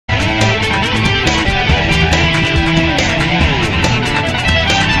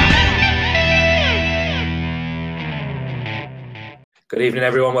Good evening,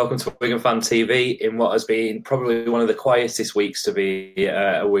 everyone. Welcome to Wigan Fan TV. In what has been probably one of the quietest weeks to be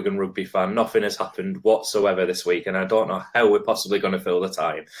a Wigan rugby fan, nothing has happened whatsoever this week, and I don't know how we're possibly going to fill the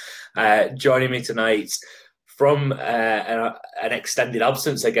time. Joining me tonight from an extended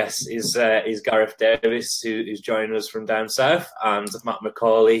absence, I guess, is Gareth Davis, who's joining us from down south, and Matt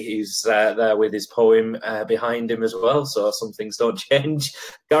Macaulay, who's there with his poem behind him as well. So some things don't change.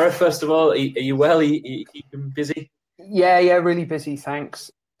 Gareth, first of all, are you well? Are you keeping busy? Yeah, really busy, thanks.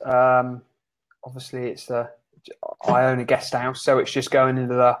 Obviously, I own a guest house, so it's just going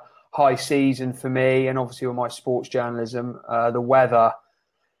into the high season for me, and obviously with my sports journalism, the weather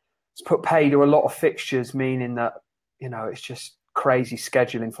has put pay to a lot of fixtures, meaning that it's just crazy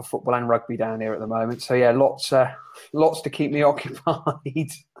scheduling for football and rugby down here at the moment. So yeah, lots to keep me occupied.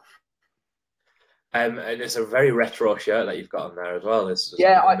 And it's a very retro shirt that you've got on there as well. It's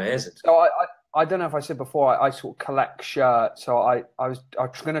amazing. I don't know if I said before, I sort of collect shirts. So I was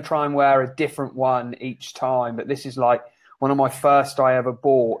going to try and wear a different one each time, but this is like one of my first I ever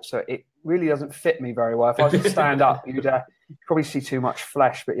bought. So it really doesn't fit me very well. If I was to stand up, you'd probably see too much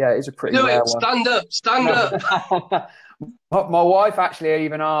flesh. But yeah, it is a pretty rare one. Stand up. My wife actually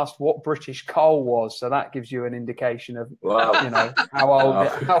even asked what British coal was. So that gives you an indication of, how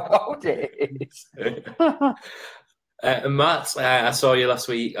old it is. Matt, I saw you last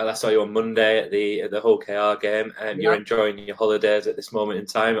week. I saw you on Monday at the Hull KR game. You're enjoying your holidays at this moment in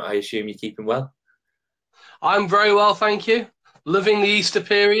time. I assume you're keeping well? I'm very well, thank you. Living the Easter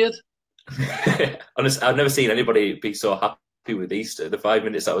period. Honestly, I've never seen anybody be so happy with Easter. The 5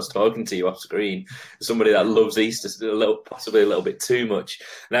 minutes I was talking to you off screen, somebody that loves Easter possibly a little bit too much.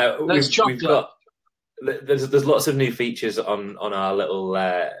 Now we've got. There's lots of new features on our little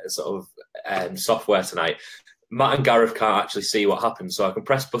software tonight. Matt and Gareth can't actually see what happens, so I can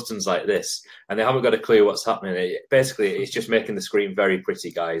press buttons like this, and they haven't got a clue what's happening. Basically, it's just making the screen very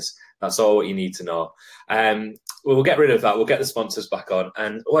pretty, guys. That's all what you need to know. We'll get rid of that. We'll get the sponsors back on,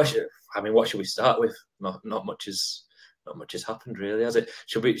 and what should we start with? Not much has happened, really, has it?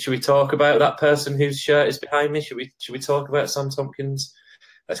 Should we talk about that person whose shirt is behind me? Should we talk about Sam Tomkins?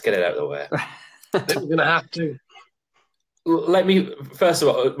 Let's get it out of the way. I think we're going to have to. Let me first of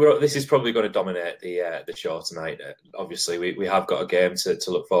all. This is probably going to dominate the show tonight. Obviously, we have got a game to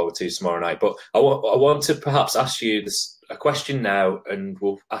look forward to tomorrow night. But I want to perhaps ask you a question now, and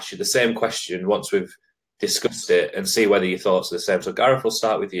we'll ask you the same question once we've discussed it and see whether your thoughts are the same. So, Gareth, we'll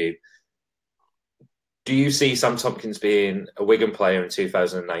start with you. Do you see Sam Tomkins being a Wigan player in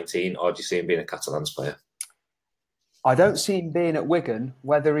 2019, or do you see him being a Catalans player? I don't see him being at Wigan.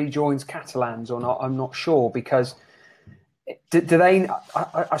 Whether he joins Catalans or not, I'm not sure, because.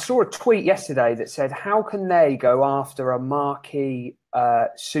 I saw a tweet yesterday that said, how can they go after a marquee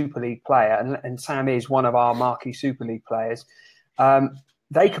Super League player, and Sam is one of our marquee Super League players.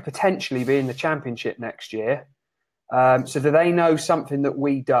 They could potentially be in the Championship next year. So do they know something that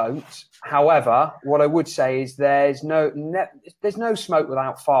we don't? However, what I would say is there's no smoke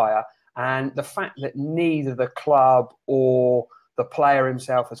without fire, and the fact that neither the club or the player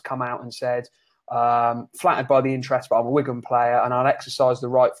himself has come out and said, flattered by the interest, but I'm a Wigan player and I'll exercise the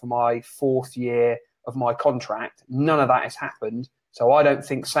right for my 4th year of my contract. None of that has happened. So I don't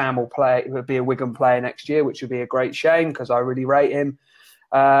think Sam will be a Wigan player next year, which would be a great shame because I really rate him.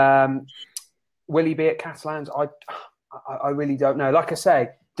 Will he be at Catalans? I really don't know. Like I say,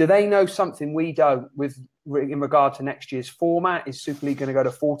 do they know something we don't in regard to next year's format? Is Super League going to go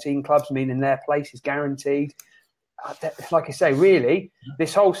to 14 clubs, meaning their place is guaranteed? Like I say, really,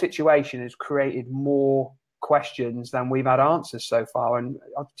 this whole situation has created more questions than we've had answers so far, and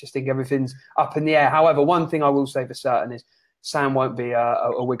I just think everything's up in the air. However, one thing I will say for certain is Sam won't be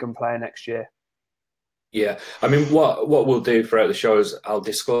a Wigan player next year. Yeah, I mean, what we'll do throughout the show is I'll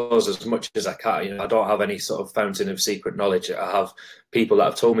disclose as much as I can. I don't have any sort of fountain of secret knowledge. I have people that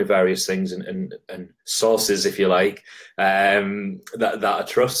have told me various things and sources, if you like, that I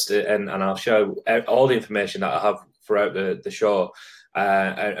trust, and I'll share all the information that I have throughout the show,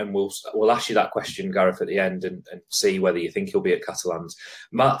 and we'll ask you that question, Gareth, at the end, and see whether you think he'll be at Catalans.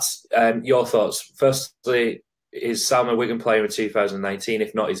 Matt, your thoughts. Firstly, is Sam a Wigan player in 2019?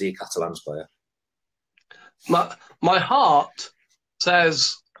 If not, is he a Catalans player? My heart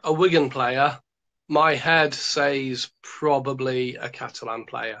says a Wigan player. My head says probably a Catalan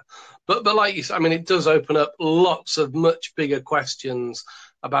player. But like you said, I mean, it does open up lots of much bigger questions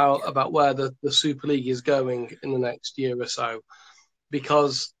about where the Super League is going in the next year or so.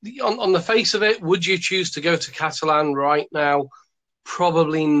 Because on the face of it, would you choose to go to Catalan right now?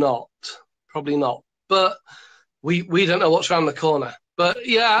 Probably not. But we don't know what's around the corner. But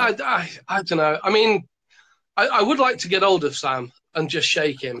yeah, I don't know. I mean, I would like to get hold of Sam and just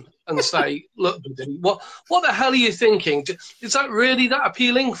shake him and say, look, buddy, what the hell are you thinking? Is that really that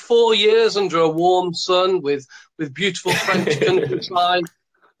appealing? 4 years under a warm sun with beautiful French countryside,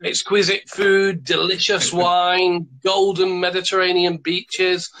 exquisite food, delicious wine, golden Mediterranean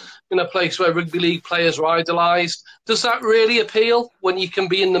beaches in a place where rugby league players are idolised. Does that really appeal when you can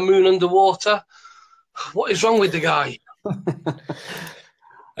be in the moon underwater? What is wrong with the guy?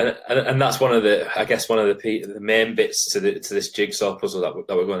 And that's one of the main bits to this jigsaw puzzle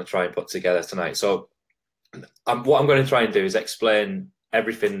that we're going to try and put together tonight. So what I'm going to try and do is explain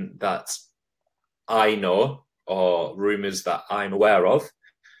everything that I know or rumours that I'm aware of,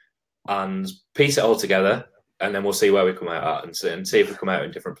 and piece it all together, and then we'll see where we come out at and see if we come out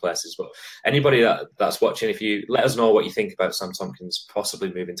in different places. But anybody that's watching, if you let us know what you think about Sam Tomkins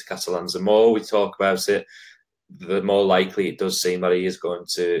possibly moving to Catalans, the more we talk about it, the more likely it does seem that he is going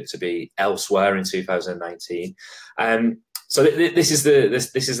to be elsewhere in 2019. So this is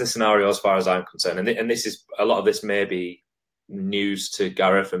the scenario as far as I'm concerned, and this is a lot of this may be news to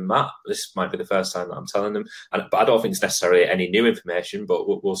Gareth and Matt. This might be the first time that I'm telling them, but I don't think it's necessarily any new information, but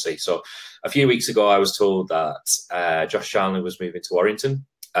we'll see. So a few weeks ago I was told that Josh Charnley was moving to Warrington,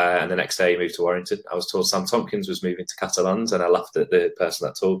 and the next day he moved to Warrington. I was told Sam Tomkins was moving to Catalans, and I laughed at the person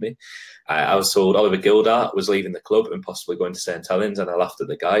that told me. I was told Oliver Gildart was leaving the club and possibly going to St Helens, and I laughed at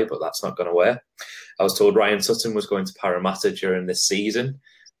the guy, but that's not gone away. I was told Ryan Sutton was going to Parramatta during this season.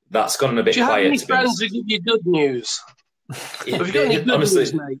 That's gone a bit quiet. Do you have any friends who give you good news? Have you got any good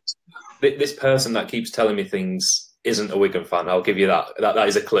news, mate? This person that keeps telling me things isn't a Wigan fan. I'll give you that. That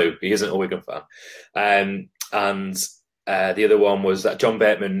is a clue. He isn't a Wigan fan. The other one was that John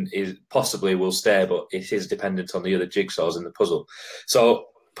Bateman possibly will stay, but it is dependent on the other jigsaws in the puzzle. So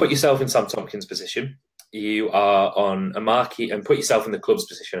put yourself in Sam Tomkins' position. You are on a marquee, and put yourself in the club's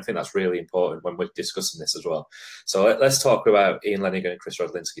position. I think that's really important when we're discussing this as well. So let's talk about Ian Lenigan and Chris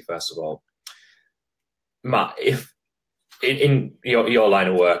Rodlinski first of all. Matt, if in your line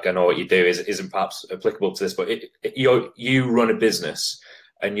of work, I know what you do isn't perhaps applicable to this, but you run a business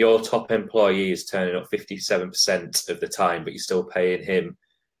and your top employee is turning up 57% of the time, but you're still paying him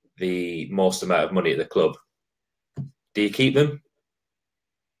the most amount of money at the club. Do you keep them?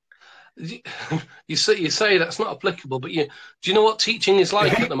 You say that's not applicable, but do you know what teaching is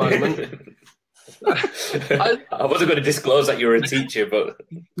like at the moment? I wasn't going to disclose that you were a teacher, but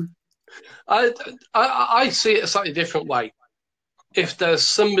I see it a slightly different way. If there's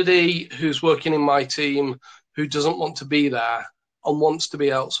somebody who's working in my team who doesn't want to be there and wants to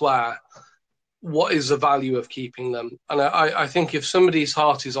be elsewhere, what is the value of keeping them? And I think if somebody's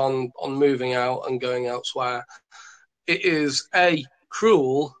heart is on moving out and going elsewhere, it is A,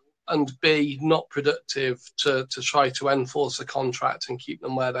 cruel, and B, not productive to try to enforce a contract and keep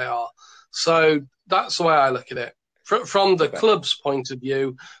them where they are. So that's the way I look at it. From the club's point of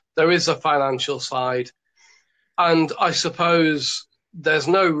view, there is a financial side. And I suppose there's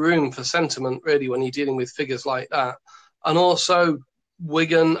no room for sentiment, really, when you're dealing with figures like that. And also,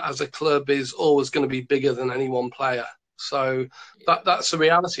 Wigan as a club is always going to be bigger than any one player. So that's the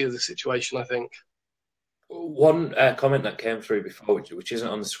reality of the situation, I think. One comment that came through before, which isn't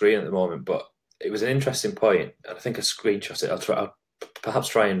on the screen at the moment, but it was an interesting point, and I think I screenshot it. I'll perhaps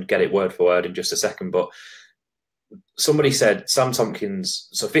try and get it word for word in just a second, but somebody said Sam Tomkins,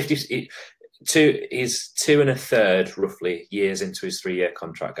 so 52 is 2 1/3 roughly years into his 3-year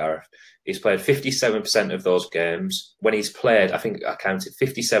contract, Gareth. He's played 57% of those games. When he's played, I think I counted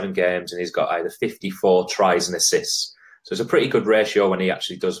 57 games, and he's got either 54 tries and assists. So it's a pretty good ratio when he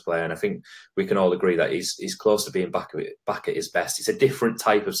actually does play, and I think we can all agree that he's close to being back at his best. It's a different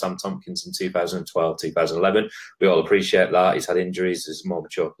type of Sam Tomkins in 2012, 2011. We all appreciate that. He's had injuries, he's a more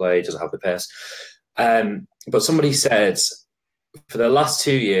mature player, he doesn't have the pace. But somebody said, for the last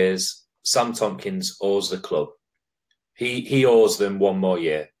 2 years, Sam Tomkins owes the club. He owes them 1 more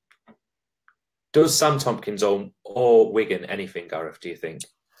year. Does Sam Tomkins owe Wigan anything, Gareth, do you think?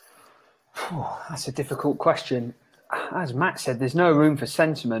 Oh, that's a difficult question. As Matt said, there's no room for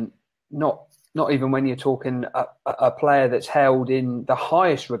sentiment, not even when you're talking a player that's held in the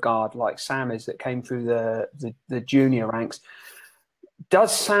highest regard, like Sam is, that came through the junior ranks.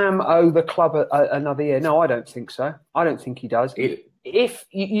 Does Sam owe the club another year? No, I don't think so. I don't think he does. If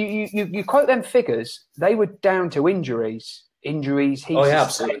you quote them figures, they were down to injuries he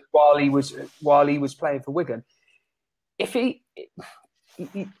sustained while he was playing for Wigan.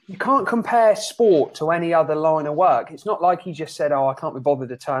 You can't compare sport to any other line of work. It's not like he just said, I can't be bothered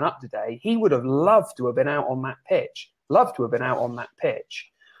to turn up today. He would have loved to have been out on that pitch.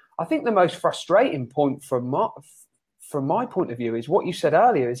 I think the most frustrating point from my point of view is what you said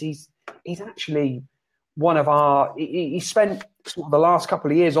earlier, is he's actually one of our... He spent sort of the last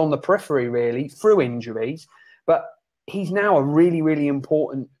couple of years on the periphery, really, through injuries. But he's now a really, really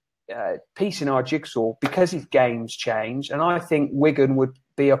important piece in our jigsaw because his game's changed. And I think Wigan would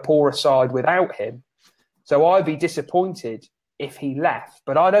be a poorer side without him. So I'd be disappointed if he left.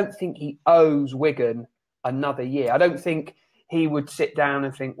 But I don't think he owes Wigan another year. I don't think he would sit down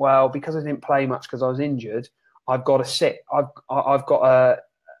and think, well, because I didn't play much because I was injured, I've got to sit. I've got to,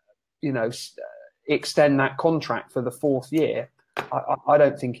 extend that contract for the 4th year. I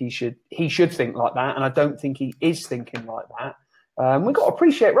don't think he should. He should think like that, and I don't think he is thinking like that. We've got to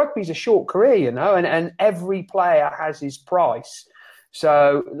appreciate rugby's a short career, and every player has his price.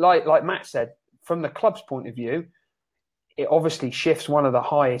 So, like Matt said, from the club's point of view, it obviously shifts one of the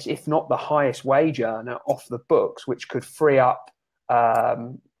highest, if not the highest wage earner off the books, which could free up,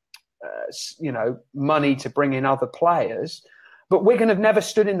 money to bring in other players. But Wigan have never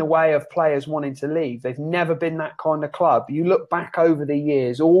stood in the way of players wanting to leave. They've never been that kind of club. You look back over the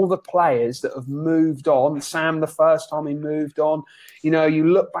years, all the players that have moved on, Sam, the first time he moved on,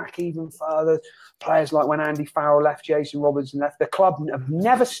 you look back even further, players like when Andy Farrell left, Jason Robinson left, the club have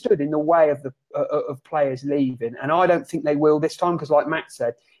never stood in the way of players leaving. And I don't think they will this time because, like Matt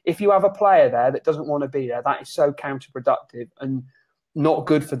said, if you have a player there that doesn't want to be there, that is so counterproductive and not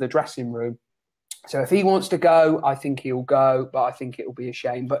good for the dressing room. So if he wants to go, I think he'll go, but I think it'll be a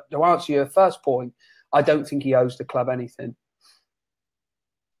shame. But to answer your first point, I don't think he owes the club anything.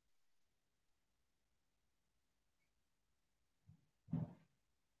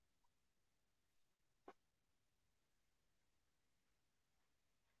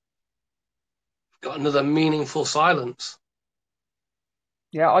 Got another meaningful silence.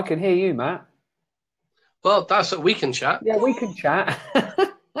 Yeah, I can hear you, Matt. Well, that's what we can chat. Yeah, we can chat.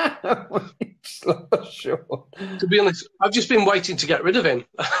 Sure. To be honest, I've just been waiting to get rid of him.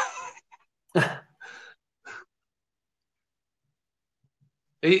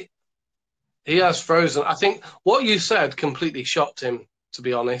 He has frozen. I think what you said completely shocked him, to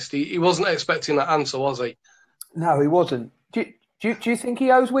be honest. He wasn't expecting that answer, was he? No, he wasn't. Do you think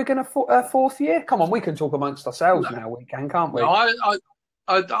he owes Wigan a 4th year? Come on, we can talk amongst ourselves now. We can, can't we? No,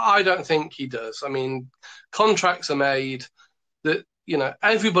 I don't think he does. I mean, contracts are made that,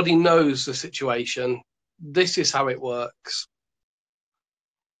 everybody knows the situation. This is how it works.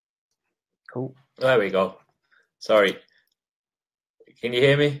 Cool. There we go. Sorry. Can you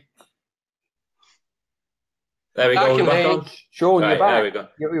hear me? There we go. We're back on. Sean, right, you're back. There we go.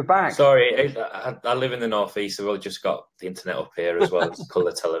 You're back. Sorry, I live in the northeast, so we've just got the internet up here as well as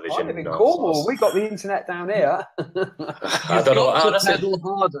colour television. I live in Cornwall. We got the internet down here. I don't know what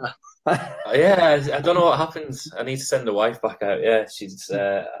harder. Yeah, I don't know what happens. I need to send the wife back out. Yeah, she's.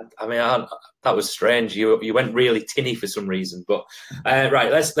 That was strange. You went really tinny for some reason, but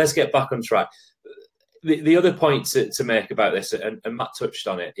right. Let's get back on track. The other point to make about this, and Matt touched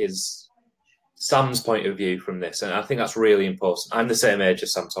on it, is Sam's point of view from this, and I think that's really important. I'm the same age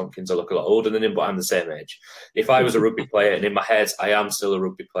as Sam Tomkins. I look a lot older than him, but I'm the same age. If I was a rugby player, and in my head, I am still a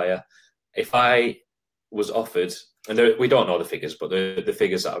rugby player, if I was offered, and we don't know the figures, but the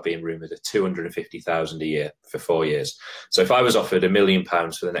figures that are being rumoured are 250,000 a year for 4 years. So if I was offered £1 million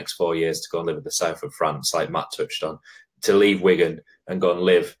for the next 4 years to go and live in the south of France, like Matt touched on, to leave Wigan and go and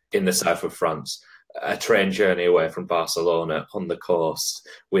live in the south of France, a train journey away from Barcelona on the coast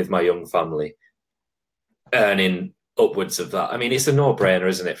with my young family, earning upwards of that. I mean, it's a no-brainer,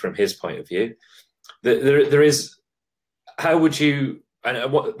 isn't it, from his point of view? There is, how would you,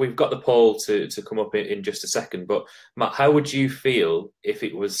 and we've got the poll to come up in just a second, but Matt, how would you feel if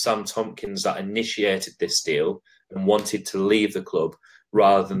it was Sam Tomkins that initiated this deal and wanted to leave the club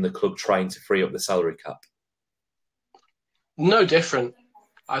rather than the club trying to free up the salary cap? No different.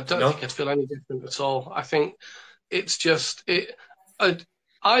 I don't think I'd feel any different at all. I think it's just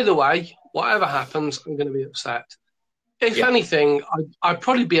either way, whatever happens, I'm going to be upset. If anything, I'd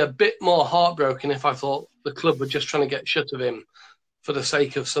probably be a bit more heartbroken if I thought the club were just trying to get shut of him for the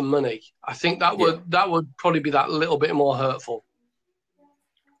sake of some money. I think that would probably be that little bit more hurtful.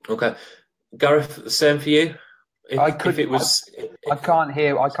 Okay, Gareth, the same for you. I can't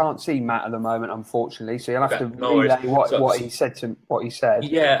see Matt at the moment, unfortunately. So you'll have to relay what he said to what he said.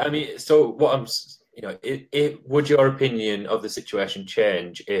 Yeah, I mean, so what I'm, would your opinion of the situation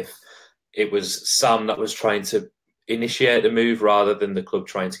change if it was Sam that was trying to initiate the move rather than the club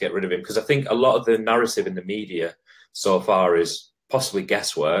trying to get rid of him? Because I think a lot of the narrative in the media so far is possibly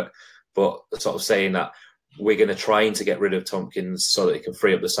guesswork, but sort of saying that Wigan are trying to get rid of Tomkins so that they can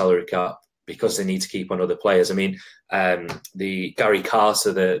free up the salary cap because they need to keep on other players. I mean, the Gary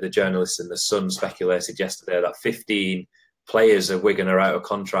Carter, the journalist in The Sun, speculated yesterday that 15 players of Wigan are out of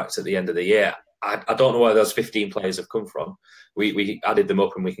contract at the end of the year. I don't know where those 15 players have come from. We added them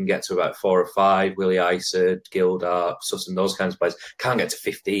up and we can get to about 4 or 5. Willie Isard, Gildart, Sutton, those kinds of players. Can't get to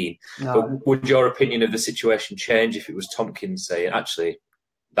 15. No. But would your opinion of the situation change if it was Tomkins saying, actually,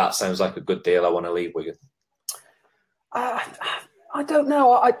 that sounds like a good deal, I want to leave Wigan? I don't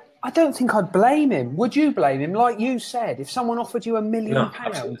know. I don't think I'd blame him. Would you blame him? Like you said, if someone offered you £1 million,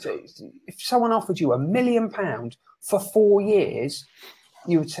 if someone offered you £1 million for 4 years,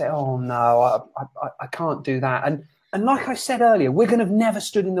 you would say, "Oh no, I can't do that." And like I said earlier, Wigan have never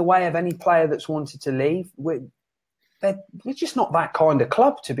stood in the way of any player that's wanted to leave. We're just not that kind of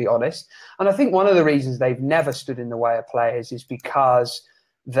club, to be honest. And I think one of the reasons they've never stood in the way of players is because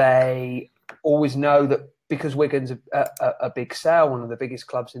they always know that because Wigan's a big sell, one of the biggest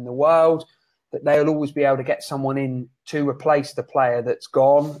clubs in the world, that they'll always be able to get someone in to replace the player that's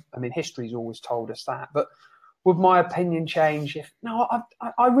gone. I mean, history's always told us that. But would my opinion change? No,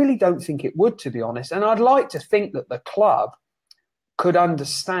 I really don't think it would, to be honest. And I'd like to think that the club could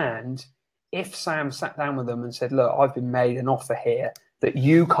understand if Sam sat down with them and said, look, I've been made an offer here that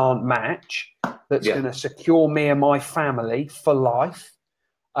you can't match, that's going to secure me and my family for life.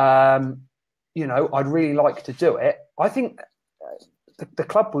 You know, I'd really like to do it. I think the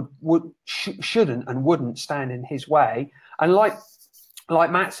club shouldn't and wouldn't stand in his way. And like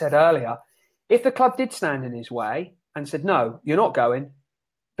Matt said earlier, if the club did stand in his way and said, no, you're not going,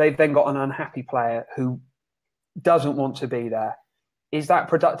 they've then got an unhappy player who doesn't want to be there. Is that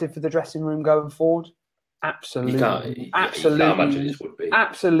productive for the dressing room going forward? Absolutely. Absolutely. You can't imagine this would be.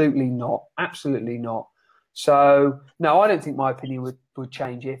 Absolutely not. Absolutely not. So, no, I don't think my opinion would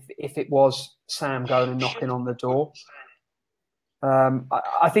change if it was Sam going and knocking on the door.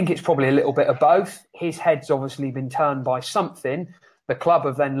 I think it's probably a little bit of both. His head's obviously been turned by something. The club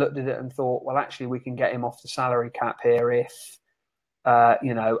have then looked at it and thought, well, actually, we can get him off the salary cap here if,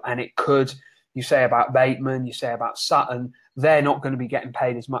 you know, and it could, you say about Bateman, you say about Sutton, they're not going to be getting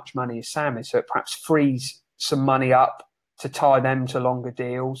paid as much money as Sam is. So it perhaps frees some money up to tie them to longer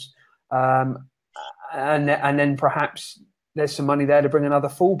deals. And then perhaps there's some money there to bring another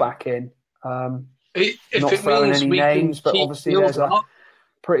fullback in. Not throwing any names, but obviously there's a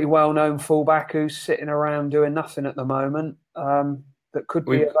pretty well-known fullback who's sitting around doing nothing at the moment that could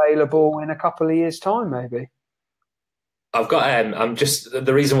be available in a couple of years' time, maybe. I've got. I'm just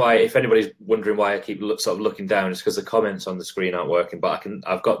the reason why. If anybody's wondering why I keep sort of looking down, is because the comments on the screen aren't working. But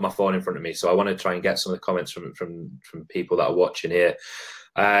I've got my phone in front of me, so I want to try and get some of the comments from people that are watching here.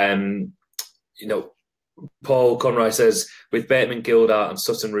 You know, Paul Conroy says, with Bateman, Gildart and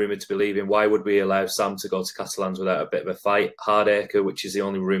Sutton rumoured to be leaving, why would we allow Sam to go to Catalans without a bit of a fight? Hardacre, which is the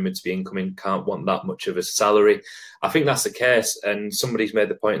only rumoured to be incoming, can't want that much of a salary. I think that's the case, and somebody's made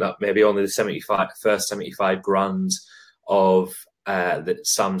the point that maybe only the first 75 grand of that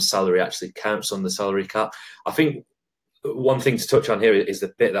Sam's salary actually counts on the salary cap. I think one thing to touch on here is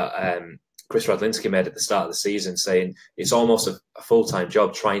the bit that Chris Radlinski made at the start of the season, saying it's almost a full-time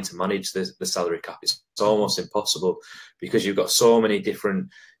job trying to manage the salary cap. It's almost impossible because you've got so many different,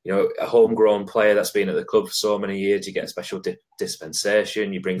 you know, a homegrown player that's been at the club for so many years, you get a special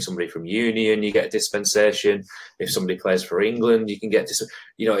dispensation. You bring somebody from Union, you get a dispensation. If somebody plays for England, you can get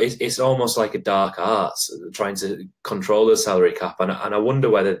you know, it's almost like a dark art trying to control the salary cap. And I wonder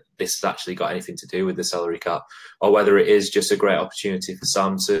whether this has actually got anything to do with the salary cap, or whether it is just a great opportunity for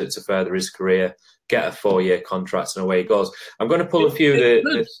Sam to further his career, get a 4-year contract, and away he goes. I'm going to pull a few of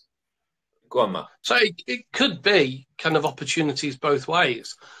the go on, Matt. So it could be kind of opportunities both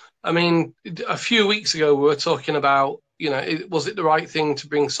ways. I mean, a few weeks ago we were talking about, you know, was it the right thing to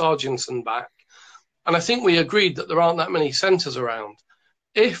bring Sargentson back? And I think we agreed that there aren't that many centres around.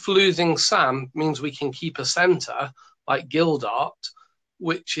 If losing Sam means we can keep a centre like Gildart,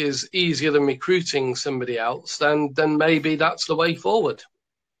 which is easier than recruiting somebody else, then maybe that's the way forward.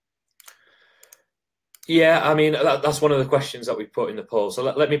 Yeah, I mean, that's one of the questions that we put in the poll. So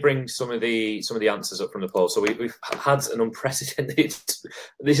let me bring some of the answers up from the poll. So we've had an unprecedented.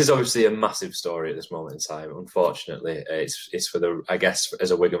 This is obviously a massive story at this moment in time. Unfortunately, it's for the. I guess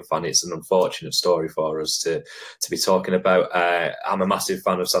as a Wigan fan, it's an unfortunate story for us to be talking about. I'm a massive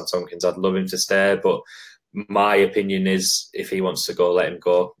fan of Sam Tomkins. I'd love him to stay, but my opinion is if he wants to go, let him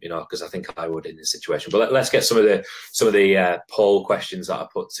go. You know, because I think I would in this situation. But let's get some of the poll questions that I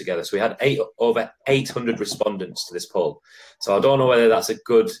put together. So we had over 800 respondents to this poll. So I don't know whether that's a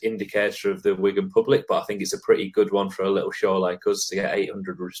good indicator of the Wigan public, but I think it's a pretty good one for a little show like us to get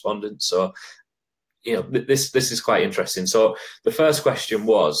 800 respondents. So, you know, this is quite interesting. So the first question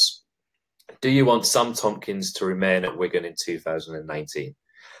was, do you want Sam Tomkins to remain at Wigan in 2019?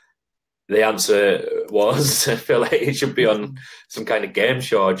 The answer was, I feel like it should be on some kind of game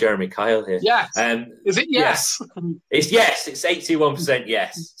show. Jeremy Kyle here. Yes. Is it yes? It's yes. It's 81%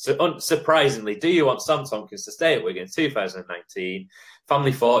 yes. So unsurprisingly, do you want Sam Tomkins to stay at Wigan 2019?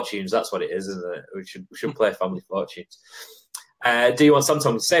 Family Fortunes, that's what it is, isn't it? We should play Family Fortunes. Do you want Sam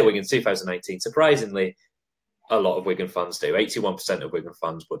Tomkins to stay at Wigan 2019? Surprisingly, a lot of Wigan fans do. 81% of Wigan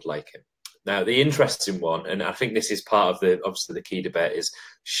fans would like him. Now, the interesting one, and I think this is part of the key debate, is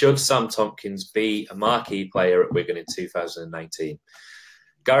should Sam Tomkins be a marquee player at Wigan in 2019?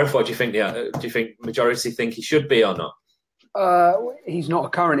 Gareth, what do you think? Do you think majority think he should be or not? He's not a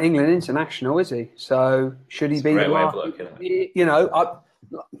current England international, is he? So should he be the marquee? You know,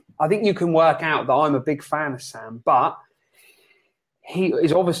 I think you can work out that I'm a big fan of Sam, but he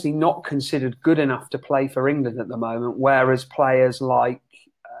is obviously not considered good enough to play for England at the moment, whereas players like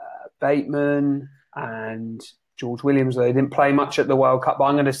Bateman and George Williams, they didn't play much at the World Cup, but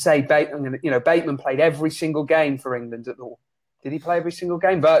I'm going to say Bateman played every single game for England at the. Did he play every single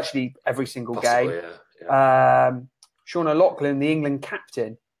game? Virtually every single game. Yeah. Sean O'Loughlin, the England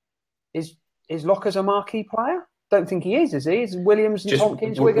captain, is Lockers a marquee player? Don't think he is he? Is Williams and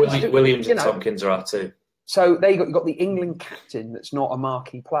Tomkins? Williams and Tomkins are too. So they got the England captain that's not a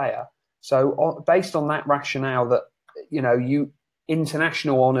marquee player. So based on that rationale that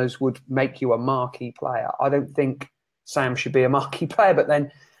international honours would make you a marquee player, I don't think Sam should be a marquee player. But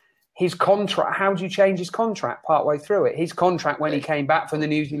then his contract, how do you change his contract partway through it? His contract when he came back from the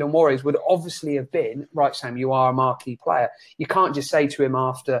New Zealand Warriors would obviously have been, right, Sam, you are a marquee player. You can't just say to him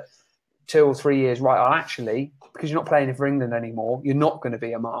after 2 or 3 years, right, actually, because you're not playing for England anymore, you're not going to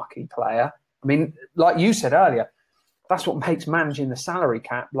be a marquee player. I mean, like you said earlier, that's what makes managing the salary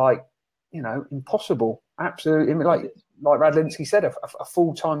cap, impossible. Absolutely. I mean, like Radlinski said, a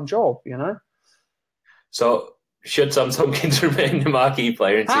full-time job, So should Sam Tomkins remain the marquee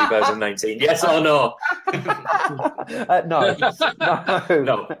player in 2019? Yes or no?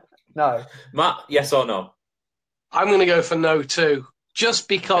 No. Matt, yes or no? I'm going to go for no too, just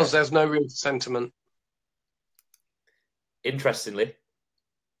because there's no real sentiment. Interestingly,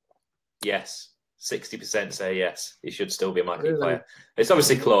 yes. 60% say yes, he should still be a marquee player. It's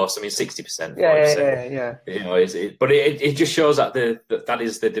obviously close. I mean, 60%. Yeah. But it just shows that that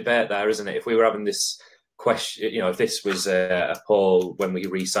is the debate there, isn't it? If we were having this question, if this was a poll when we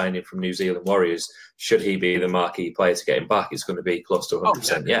re-signed him from New Zealand Warriors, should he be the marquee player to get him back? It's going to be close to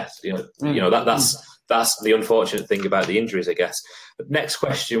 100% yes. That's the unfortunate thing about the injuries, I guess. The next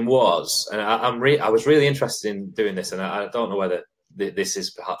question was, and I was really interested in doing this, and I don't know whether this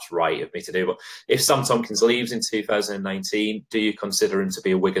is perhaps right of me to do, but if Sam Tomkins leaves in 2019, do you consider him to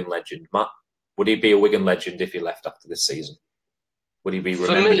be a Wigan legend? Matt, would he be a Wigan legend if he left after this season? Would he be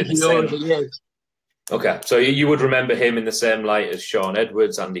remembered in the same? Okay, so you would remember him in the same light as Sean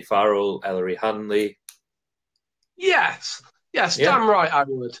Edwards, Andy Farrell, Ellery Hanley? Yes, damn right I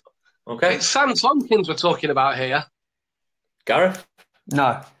would. Okay. It's Sam Tomkins we're talking about here. Gareth?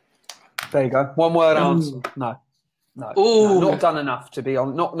 No. There you go. One word answer. No, not done enough to be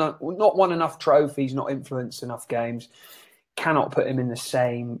on. Not won enough trophies. Not influenced enough games. Cannot put him in the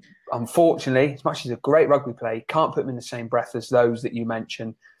same. Unfortunately, as much as he's a great rugby player, can't put him in the same breath as those that you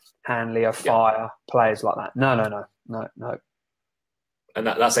mentioned. Hanley, Fire, players like that. No. And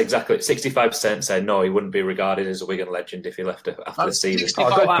that's exactly it. 65% say no, he wouldn't be regarded as a Wigan legend if he left after the season.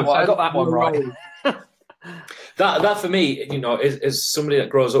 I got that one right. That for me, is somebody that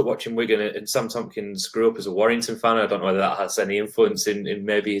grows up watching Wigan, and Sam Tomkins grew up as a Warrington fan. I don't know whether that has any influence in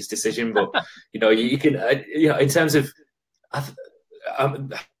maybe his decision, but you can, in terms of, I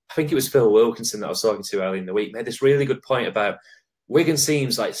think it was Phil Wilkinson that I was talking to earlier in the week, made this really good point about Wigan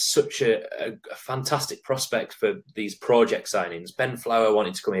seems like such a fantastic prospect for these project signings. Ben Flower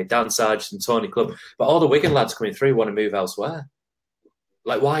wanting to come here, Dan Sargent and Tony Clubb, but all the Wigan lads coming through want to move elsewhere.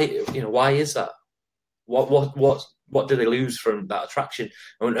 Like, why is that? What do they lose from that attraction?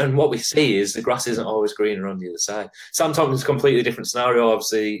 And what we see is the grass isn't always greener on the other side. Sam Tomkins is a completely different scenario.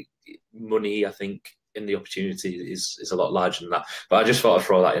 Obviously, money, I think, in the opportunity is a lot larger than that. But I just thought I'd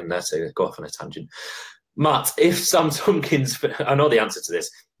throw that in there to go off on a tangent. Matt, if Sam Tomkins, I know the answer to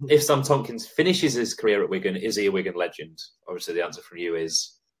this, if Sam Tomkins finishes his career at Wigan, is he a Wigan legend? Obviously, the answer from you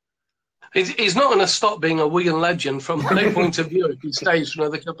is... He's not going to stop being a Wigan legend from my point of view if he stays for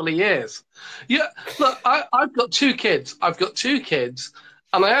another couple of years. Yeah, look, I've got two kids.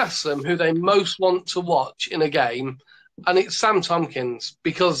 And I asked them who they most want to watch in a game, and it's Sam Tomkins,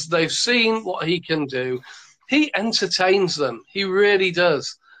 because they've seen what he can do. He entertains them. He really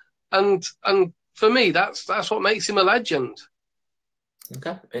does. And for me, that's what makes him a legend.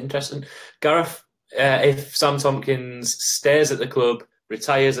 Okay, interesting. Gareth, if Sam Tomkins stays at the club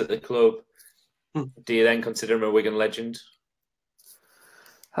retires at the club, do you then consider him a Wigan legend?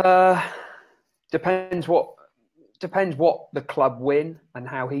 Depends what the club win and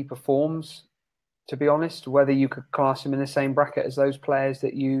how he performs. To be honest, whether you could class him in the same bracket as those players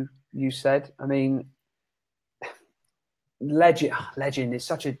that you said. I mean, legend is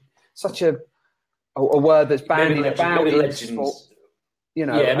such a word that's bandied about. Maybe legends. You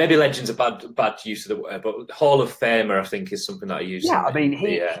know, yeah, maybe legend's a bad use of the word, but Hall of Famer, I think, is something that I use. Yeah, I mean,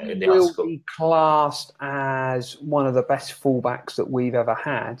 he will article. be classed as one of the best fullbacks that we've ever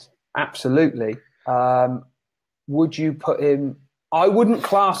had. Absolutely. Would you put him? I wouldn't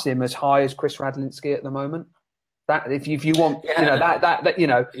class him as high as Chris Radlinski at the moment. That if you want, yeah. you know that you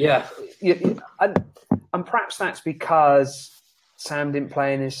know, yeah, and perhaps that's because Sam didn't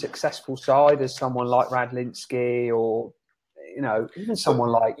play in his successful side as someone like Radlinski, or you know, even someone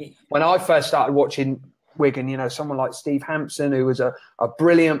like when I first started watching Wigan, you know, someone like Steve Hampson, who was a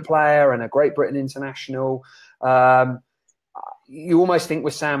brilliant player and a Great Britain international. You almost think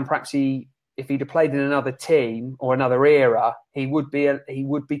with Sam, perhaps if he'd have played in another team or another era, he would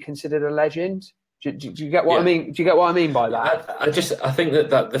be considered a legend. Do you get what I mean? Do you get what I mean by that? I think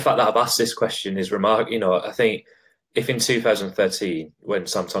that the fact that I've asked this question is remarkable. You know, I think if in 2013, when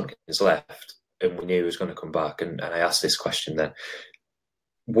Sam Tomkins left and we knew he was going to come back, and I asked this question then,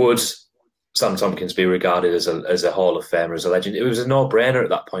 would Sam Tomkins be regarded as a Hall of Famer, as a legend? It was a no-brainer at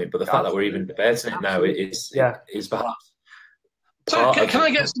that point, but the fact that we're even debating it now is perhaps. So can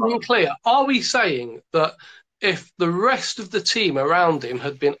I get something clear? Are we saying that if the rest of the team around him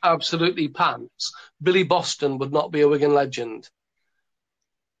had been absolutely pants, Billy Boston would not be a Wigan legend?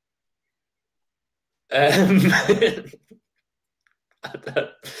 It's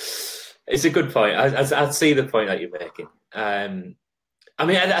a good point. I see the point that you're making. I mean,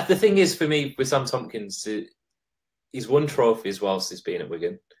 the thing is for me with Sam Tomkins, he's won trophies whilst he's been at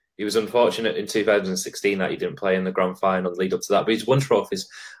Wigan. He was unfortunate in 2016 that he didn't play in the grand final lead up to that, but he's won trophies.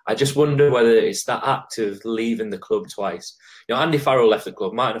 I just wonder whether it's that act of leaving the club twice. You know, Andy Farrell left the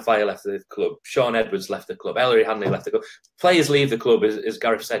club, Martin Offiah left the club, Sean Edwards left the club, Ellery Hanley left the club. Players leave the club, as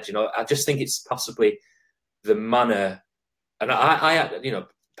Gareth said. You know, I just think it's possibly the manner. And I you know,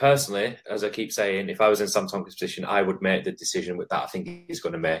 personally, as I keep saying, if I was in Sam Tomkins' position, I would make the decision with that I think he's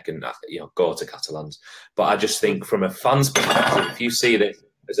going to make and, you know, go to Catalans. But I just think from a fan's perspective, if you see this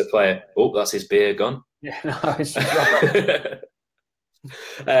as a player, oh, that's his beer gone. Yeah, no, it's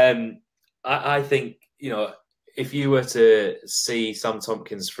I think, you know, if you were to see Sam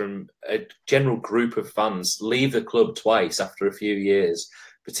Tomkins from a general group of fans leave the club twice after a few years,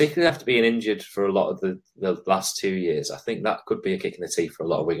 particularly after being injured for a lot of the last 2 years, I think that could be a kick in the teeth for a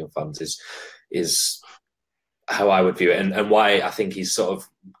lot of Wigan fans, is how I would view it, and why I think he's sort of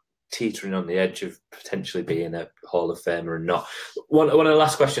teetering on the edge of potentially being a Hall of Famer and not. One of the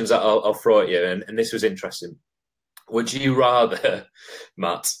last questions that I'll throw at you, and this was interesting. Would you rather,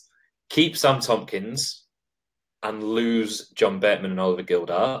 Matt, keep Sam Tomkins and lose John Bateman and Oliver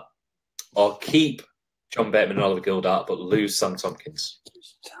Gildart, or keep John Bateman and Oliver Gildart but lose Sam Tomkins?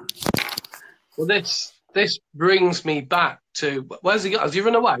 Well, this brings me back to, where's he got? Has he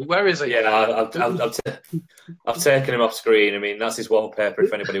run away? Where is he? Yeah, I've taken him off screen. I mean, that's his wallpaper.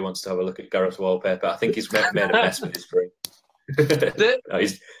 If anybody wants to have a look at Gareth's wallpaper, I think he's made a mess with his screen.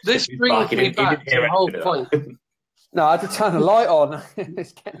 This brings me back to the whole point. No, I had to turn the light on.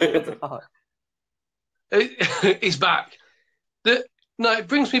 It's getting dark. He's back. No, it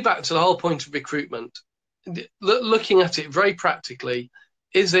brings me back to the whole point of recruitment. Looking at it very practically,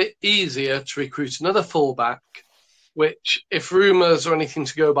 is it easier to recruit another fullback, which, if rumours or anything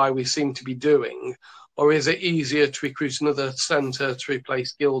to go by, we seem to be doing, or is it easier to recruit another centre to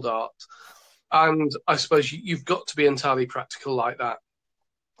replace Gildart? And I suppose you've got to be entirely practical like that.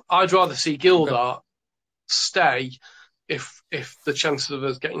 I'd rather see Gildart stay if the chances of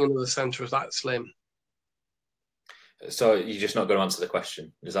us getting another centre is that slim. So you're just not going to answer the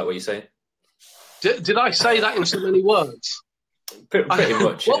question? Is that what you're saying? Did I say that in so many words? Pretty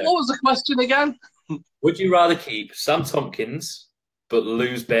much. What was the question again? Would you rather keep Sam Tomkins but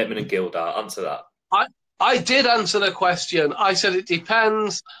lose Bateman and Gildart? Answer that. I did answer the question. I said it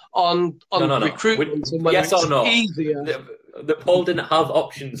depends on recruitment and whether yes or no. Easier. The poll didn't have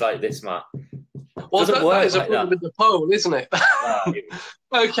options like this, Matt. Well, that is a problem with the poll, isn't it?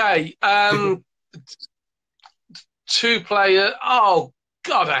 Okay. Two player. Oh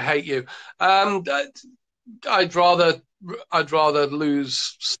God, I hate you. I'd rather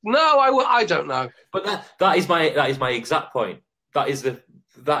lose. No, I don't know. But that is my exact point. That is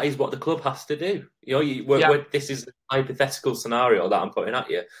what the club has to do. You know, this is a hypothetical scenario that I'm putting at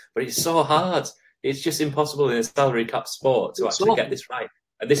you, but it's so hard. It's just impossible in a salary cap sport to It's actually awful. get this right.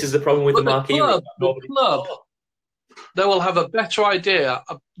 And this is the problem with But the marquee. the club, they will have a better idea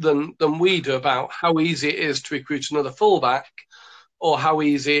than we do about how easy it is to recruit another fullback or how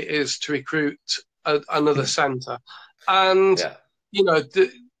easy it is to recruit another centre. And, you know,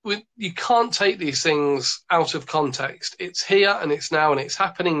 you can't take these things out of context. It's here and it's now and it's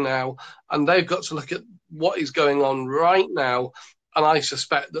happening now. And they've got to look at what is going on right now. And I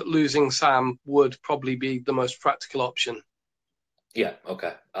suspect that losing Sam would probably be the most practical option. Yeah,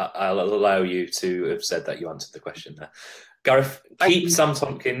 okay. I'll allow you to have said that. You answered the question there. Gareth, keep Sam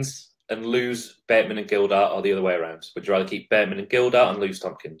Tomkins and lose Bateman and Gildart, or the other way around? Would you rather keep Bateman and Gildart and lose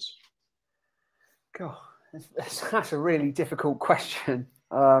Tomkins? God, that's a really difficult question.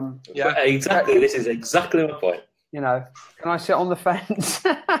 Yeah, exactly. This is exactly my point. You know, can I sit on the fence?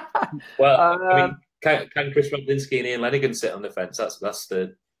 Well, I mean, can Chris Radlinski and Ian Lenigan sit on the fence? That's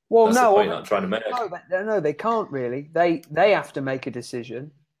the point that I'm trying to make. No, they can't really. They have to make a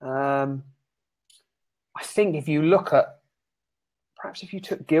decision. I think if you look at, perhaps if you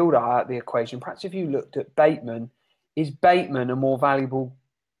took Gildart out of the equation, perhaps if you looked at Bateman, is Bateman a more valuable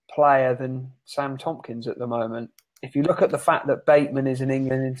player than Sam Tomkins at the moment? If you look at the fact that Bateman is an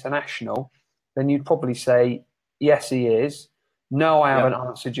England international, then you'd probably say, yes, he is. No, I haven't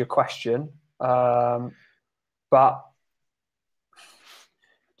answered your question. But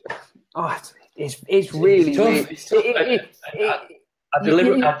it's really tough. It's tough. I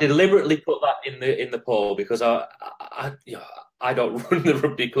deliberately put that in the poll because I don't run the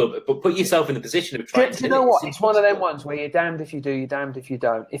rugby club, but put yourself in the position of trying. Do you know what? It's one of them ones where you're damned if you do, you're damned if you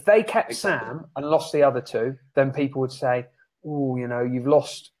don't. If they kept Sam and lost the other two, then people would say, "Oh, you know, you've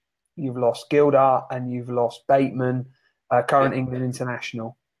lost Gildart and you've lost Bateman, current England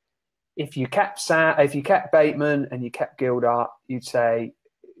international." If you kept Bateman and you kept Gildart, you'd say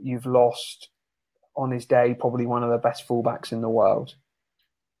you've lost, on his day, probably one of the best fullbacks in the world.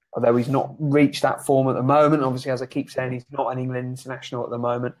 Although he's not reached that form at the moment. Obviously, as I keep saying, he's not an England international at the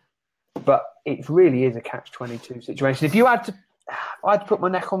moment. But it really is a catch-22 situation. If I'd put my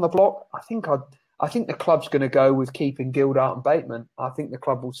neck on the block, I think the club's going to go with keeping Gildart and Bateman. I think the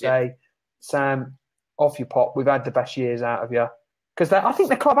club will say, Sam, off you pop. We've had the best years out of you. Because I think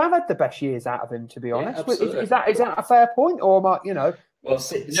the club have had the best years out of him, to be honest. Is that a fair point? Or, well,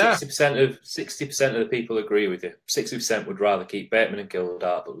 60% of the people agree with you. 60% would rather keep Bateman and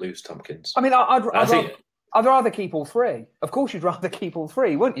Gildart but lose Tomkins. I mean, I'd rather keep all three. Of course, you'd rather keep all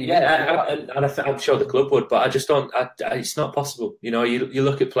three, wouldn't you? Yeah, and I'm sure the club would, but I just don't. It's not possible. You know, you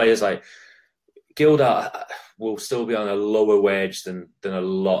look at players like Gildart will still be on a lower wage than a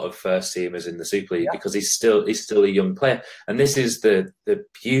lot of first teamers in the Super League because he's still a young player, and this is the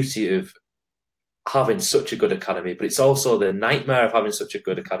beauty of having such a good academy, but it's also the nightmare of having such a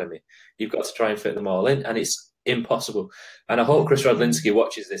good academy. You've got to try and fit them all in, and it's impossible. And I hope Chris Radlinski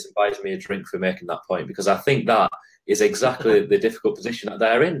watches this and buys me a drink for making that point, because I think that is exactly the difficult position that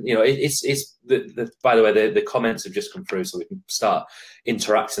they're in. You know, it's by the way, the comments have just come through, so we can start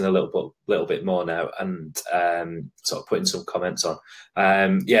interacting a little bit more now and sort of putting some comments on.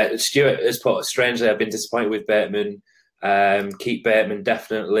 Stuart has put, strangely, I've been disappointed with Bateman. Keep Bateman,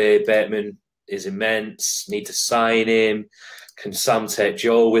 definitely. Bateman is immense. Need to sign him. Can Sam take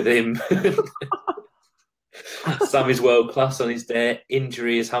Joe with him? Sam is world class on his day.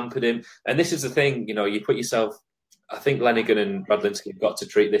 Injury has hampered him. And this is the thing, you know, you put yourself, I think Lenigan and Radlinski have got to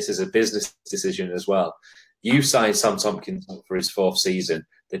treat this as a business decision as well. You signed Sam Tomkins for his 4th season.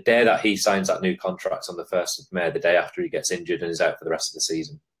 The day that he signs that new contract on the 1st of May, the day after he gets injured and is out for the rest of the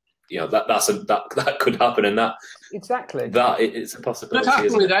season. You know, that could happen, and that exactly it's a possibility. It could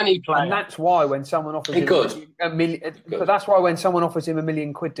happen with any player, and that's why when someone offers him $1 million, but that's why when someone offers him £1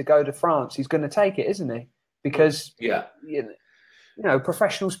 million to go to France, he's going to take it, isn't he? Because you know,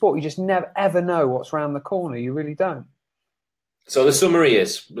 professional sport, you just never ever know what's around the corner. You really don't. So the summary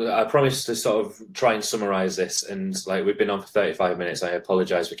is, I promised to sort of try and summarise this, and like we've been on for 35 minutes. I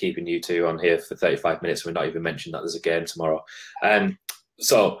apologise for keeping you two on here for 35 minutes. We're not even mentioned that there's a game tomorrow.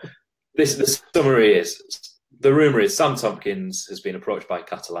 So the summary is, the rumour is Sam Tomkins has been approached by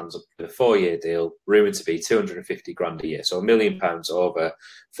Catalans with a 4-year deal, rumoured to be 250 grand a year. So £1 million over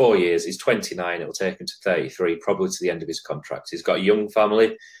 4 years. He's 29. It'll take him to 33, probably to the end of his contract. He's got a young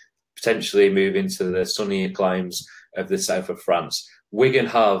family, potentially moving to the sunnier climes of the south of France. Wigan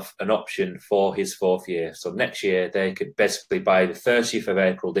have an option for his 4th year. So next year, they could basically, by the 30th of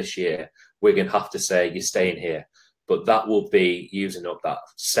April this year, Wigan have to say, you're staying here. But that will be using up that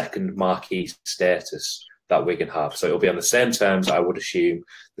second marquee status that Wigan have. So it'll be on the same terms, I would assume,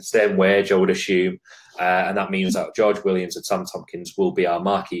 the same wage, I would assume. And that means that George Williams and Sam Tomkins will be our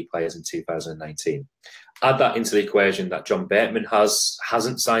marquee players in 2019. Add that into the equation that John Bateman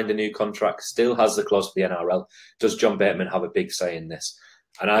hasn't signed a new contract, still has the clause for the NRL. Does John Bateman have a big say in this?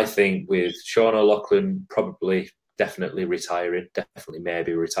 And I think with Sean O'Loughlin definitely retiring,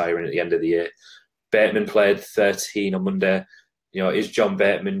 maybe retiring at the end of the year. Bateman played 13 on Monday. Is John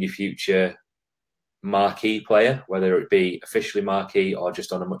Bateman your future marquee player, whether it be officially marquee or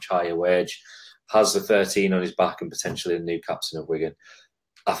just on a much higher wage? Has the 13 on his back and potentially the new captain of Wigan?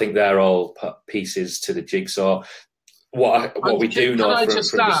 I think they're all pieces to the jigsaw. What we do know... Can I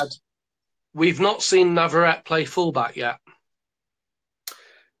just add, we've not seen Navarrete play fullback yet.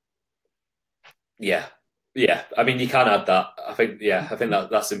 Yeah. I mean, you can add that. I think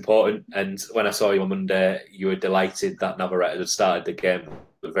that's important. And when I saw you on Monday, you were delighted that Navarrete had started the game,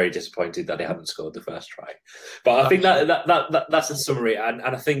 but very disappointed that he hadn't scored the first try. But I think that's a summary. And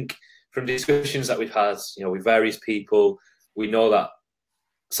I think from discussions that we've had, with various people, we know that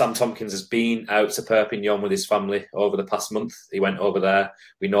Sam Tomkins has been out to Perpignan with his family over the past month. He went over there.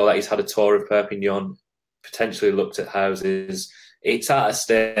 We know that he's had a tour of Perpignan, potentially looked at houses. It's at a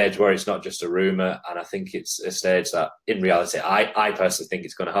stage where it's not just a rumour, and I think it's a stage that, in reality, I personally think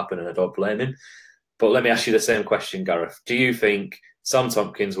it's going to happen, and I don't blame him. But let me ask you the same question, Gareth. Do you think Sam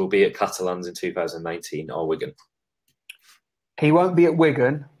Tomkins will be at Catalans in 2019 or Wigan? He won't be at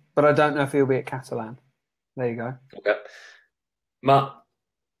Wigan, but I don't know if he'll be at Catalan. There you go. Okay. Matt?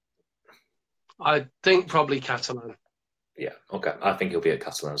 I think probably Catalan. Yeah, okay. I think he'll be at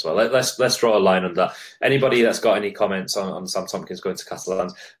Catalan as well. Let's draw a line on that. Anybody that's got any comments on Sam Tomkins going to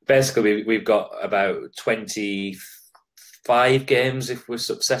Catalans? Basically, we've got about 25 games if we're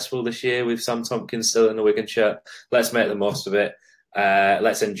successful this year with Sam Tomkins still in the Wigan shirt. Let's make the most of it.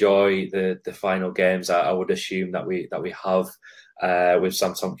 Let's enjoy the final games. I would assume that we have with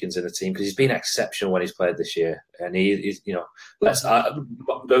Sam Tomkins in the team, because he's been exceptional when he's played this year. And he's the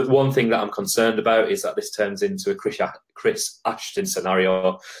one thing that I'm concerned about is that this turns into a Chris Ashton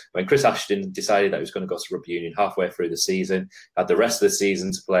scenario. When Chris Ashton decided that he was going to go to rugby union halfway through the season, had the rest of the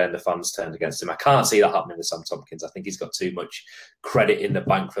season to play, and the fans turned against him. I can't see that happening with Sam Tomkins. I think he's got too much credit in the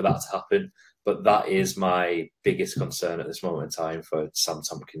bank for that to happen. But that is my biggest concern at this moment in time for Sam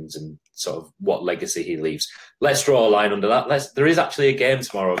Tomkins and sort of what legacy he leaves. Let's draw a line under that. There is actually a game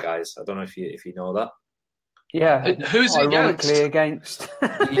tomorrow, guys. I don't know if you know that. Yeah. Who's it against?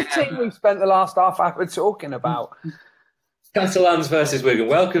 The team we spent the last half hour talking about. Catalans versus Wigan.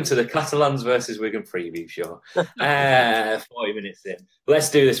 Welcome to the Catalans versus Wigan preview show. 40 minutes in. Let's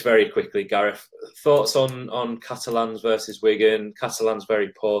do this very quickly, Gareth. Thoughts on Catalans versus Wigan? Catalans very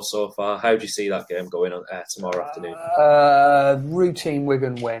poor so far. How do you see that game going on tomorrow afternoon? Routine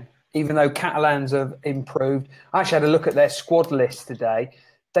Wigan win. Even though Catalans have improved. I actually had a look at their squad list today.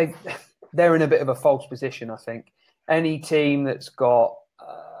 They're in a bit of a false position, I think. Any team that's got,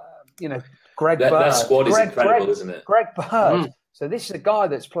 Greg Bird. That squad is incredible, isn't it? Greg Bird. So this is a guy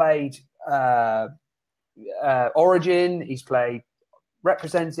that's played Origin. He's played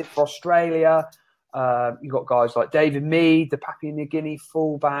representative for Australia. You've got guys like David Mead, the Papua New Guinea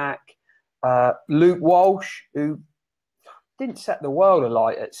fullback. Luke Walsh, who didn't set the world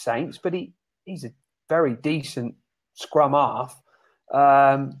alight at Saints, but he's a very decent scrum half.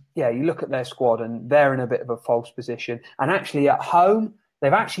 You look at their squad and they're in a bit of a false position. And actually at home,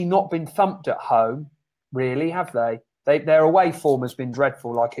 they've actually not been thumped at home, really, have they? Their away form has been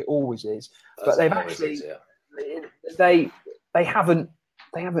dreadful, like it always is. But they've actually they haven't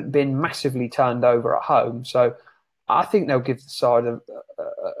been massively turned over at home. So I think they'll give the side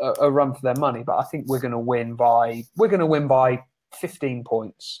a run for their money. But I think we're going to win by 15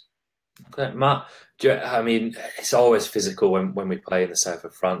 points. Okay, Matt, I mean, it's always physical when we play in the south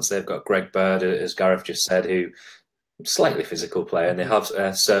of France. They've got Greg Bird, as Gareth just said, who slightly physical player, and they have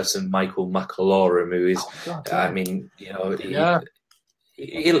certain Michael McAlorum, who is,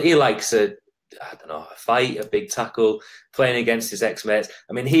 he likes a fight, a big tackle, playing against his ex-mates.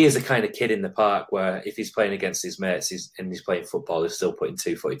 I mean, he is the kind of kid in the park where if he's playing against his mates he's playing football, he's still putting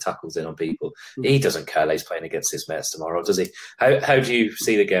 2-footed tackles in on people. He doesn't care that he's playing against his mates tomorrow, does he? How do you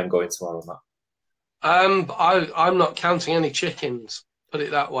see the game going tomorrow, Matt? I'm not counting any chickens, put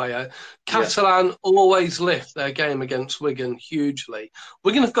it that way. Catalan always lift their game against Wigan hugely.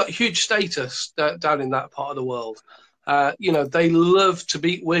 Wigan have got huge status down in that part of the world. They love to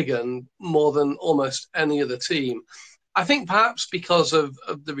beat Wigan more than almost any other team. I think perhaps because of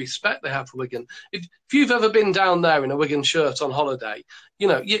the respect they have for Wigan. If you've ever been down there in a Wigan shirt on holiday, you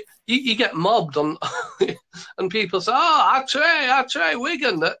know, you get mobbed on, and people say, "Oh, Atre,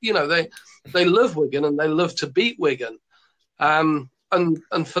 Wigan." That, you know, they love Wigan and they love to beat Wigan. And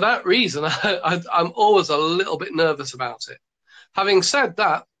for that reason, I'm always a little bit nervous about it. Having said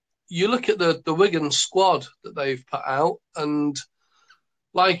that, you look at the Wigan squad that they've put out, and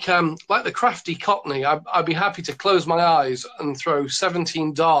like the crafty Cockney, I'd be happy to close my eyes and throw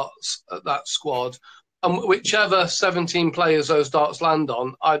 17 darts at that squad, and whichever 17 players those darts land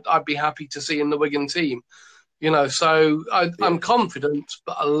on, I'd be happy to see in the Wigan team. You know, so I'm confident,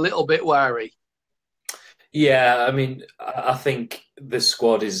 but a little bit wary. Yeah, I mean, I think the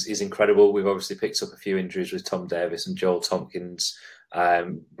squad is incredible. We've obviously picked up a few injuries with Tom Davis, and Joel Tomkins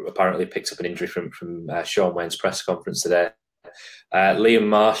apparently picked up an injury from Sean Wayne's press conference today. Liam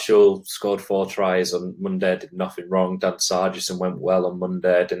Marshall scored 4 tries on Monday, did nothing wrong. Dan Sargison went well on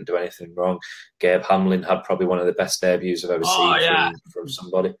Monday, didn't do anything wrong. Gabe Hamlin had probably one of the best debuts I've ever seen from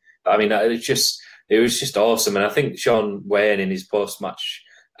somebody. I mean, it was just awesome. And I think Sean Wayne, in his post-match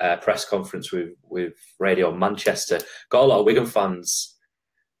press conference with Radio Manchester, got a lot of Wigan fans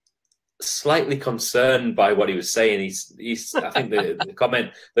slightly concerned by what he was saying. I think the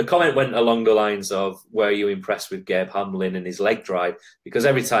comment went along the lines of, "Were you impressed with Gabe Hamlin and his leg drive?" Because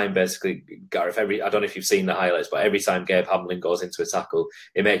every time, basically, Gareth, I don't know if you've seen the highlights, but every time Gabe Hamlin goes into a tackle,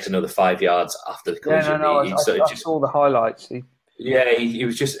 he makes another 5 yards after the collision. I saw the highlights. He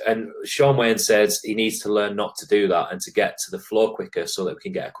was just, and Sean Wayne says he needs to learn not to do that and to get to the floor quicker so that we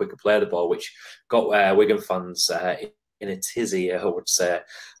can get a quicker play of the ball, which got Wigan fans in a tizzy, I would say.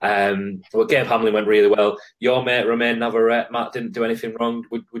 Well, Gabe Hamlin went really well. Your mate, Romain Navarrete, Matt, didn't do anything wrong.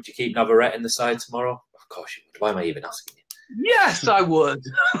 Would you keep Navarrete in the side tomorrow? Of course you would. Why am I even asking you? Yes, I would.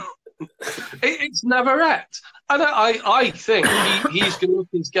 It's Navarrete. And I think he's going to up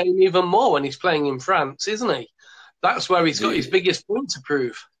his game even more when he's playing in France, isn't he? That's where he's got his biggest point to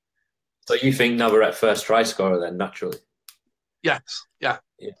prove. So you think Navarrete first try scorer then, naturally? Yes, yeah.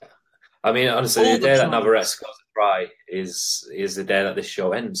 I mean, honestly, the day that Navarrete scores a try is the day that this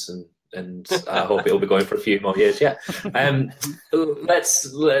show ends, and I hope it'll be going for a few more years. Yeah. Let's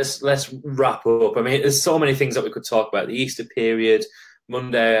wrap up. I mean, there's so many things that we could talk about. The Easter period,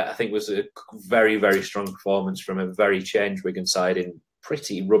 Monday, I think, was a very, very strong performance from a very changed Wigan side in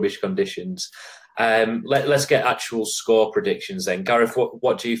pretty rubbish conditions. Let's get actual score predictions then. Gareth,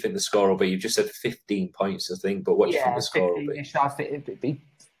 what do you think the score will be? You've just said 15 points, I think, but what do you think the score will be? I think it'd be.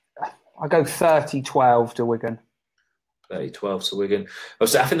 I'll go 30-12 to Wigan. 30-12 to Wigan. I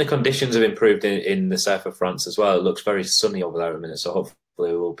think the conditions have improved in the south of France as well. It looks very sunny over there at the minute, so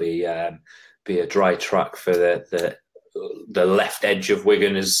hopefully it will be a dry track for the left edge of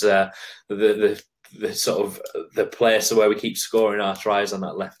Wigan as the sort of the place where we keep scoring our tries on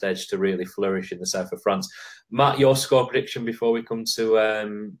that left edge to really flourish in the south of France. Matt, your score prediction before we come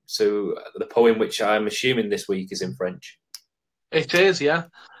to the poem, which I'm assuming this week is in French. It is, yeah.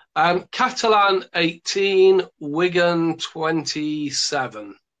 Catalan 18, Wigan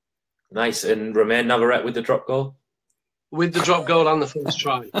 27. Nice. And Romain Navarrete with the drop goal? With the drop goal on the first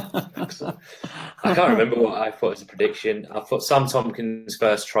try. I can't remember what I put as a prediction. I put Sam Tomkins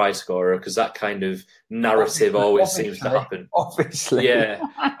first try scorer because that kind of narrative always seems to happen. Obviously. Yeah.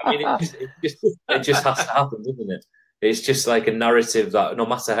 I mean, it just has to happen, doesn't it? It's just like a narrative that no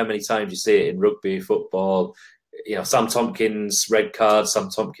matter how many times you see it in rugby, football, you know, Sam Tomkins red card, Sam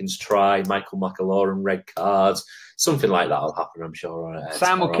Tomkins try, Michael McAloran red card, something like that will happen, I'm sure.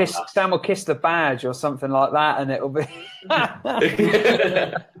 Sam will kiss the badge or something like that, and it'll be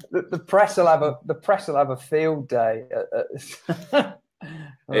the press will have a field day.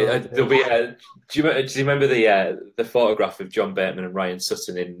 There'll be. Do you remember the photograph of John Bateman and Ryan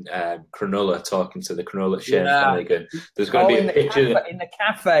Sutton in Cronulla talking to the Cronulla Shane Flanagan? There's going to be a picture in the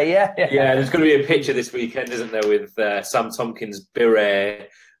cafe. Yeah. There's going to be a picture this weekend, isn't there, with Sam Tomkins beret,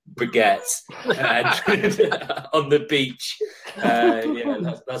 baguette on the beach.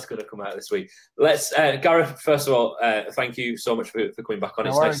 That's going to come out this week. Let's Gareth, first of all, thank you so much for coming back on.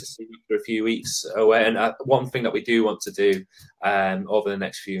 It's nice to see you for a few weeks away, and one thing that we do want to do over the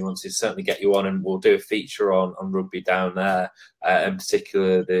next few months is certainly get you on, and we'll do a feature on rugby down there, in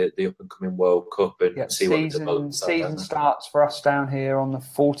particular the up and coming World Cup, and see what the developments are. Season starts for us down here on the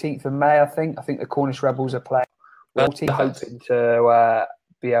 14th of May, I think the Cornish Rebels are playing. We're hoping to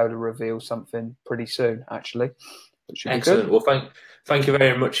be able to reveal something pretty soon, actually. Excellent. Well, thank you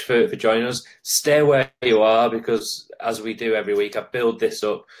very much for joining us. Stay where you are, because as we do every week, I build this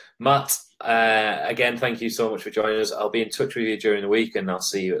up. Matt, again, thank you so much for joining us. I'll be in touch with you during the week, and I'll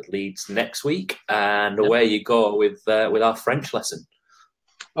see you at Leeds next week. And away you go with our French lesson.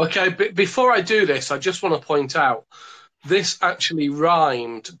 Okay, before I do this, I just want to point out this actually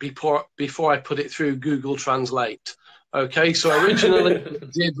rhymed before I put it through Google Translate. Okay, so originally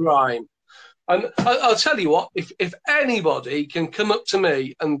it did rhyme. And I'll tell you what, if anybody can come up to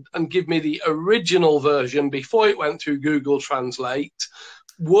me and give me the original version before it went through Google Translate,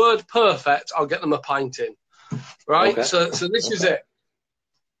 word perfect, I'll get them a pint in. Right? Okay. So this is it.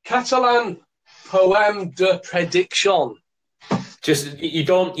 Catalan poème de prédiction. Just you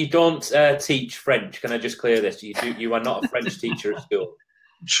don't teach French. Can I just clear this? You are not a French teacher at school.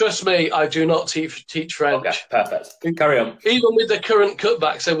 Trust me, I do not teach French. Okay, perfect. Carry on. Even with the current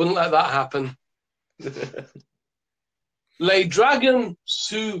cutbacks, they wouldn't let that happen. Les Dragons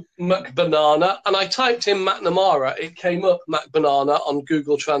sous McBanana, and I typed in McNamara. It came up McBanana on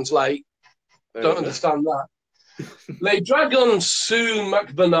Google Translate. Don't understand that. Les Dragons sous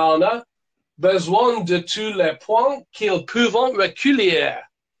McBanana, besoin de tous les points qu'ils peuvent recueillir.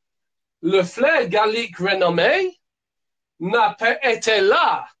 Le flair gallique renommé n'a pas été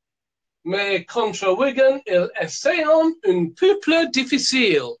là, mais contre Wigan, ils essayent un peu plus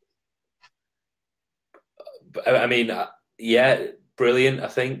difficile. I mean, yeah, brilliant, I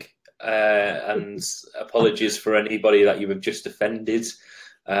think. And apologies for anybody that you have just offended.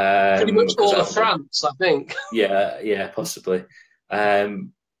 Pretty much all of France, I think. Yeah, possibly.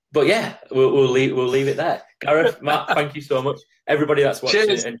 But yeah, we'll leave it there. Gareth, Matt, thank you so much. Everybody that's watching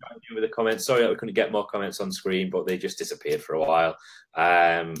and joining you with the comments. Sorry that we couldn't get more comments on screen, but they just disappeared for a while.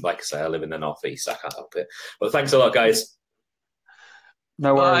 Like I say, I live in the northeast, I can't help it. But thanks a lot, guys.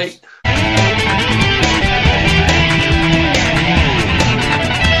 No worries. Bye.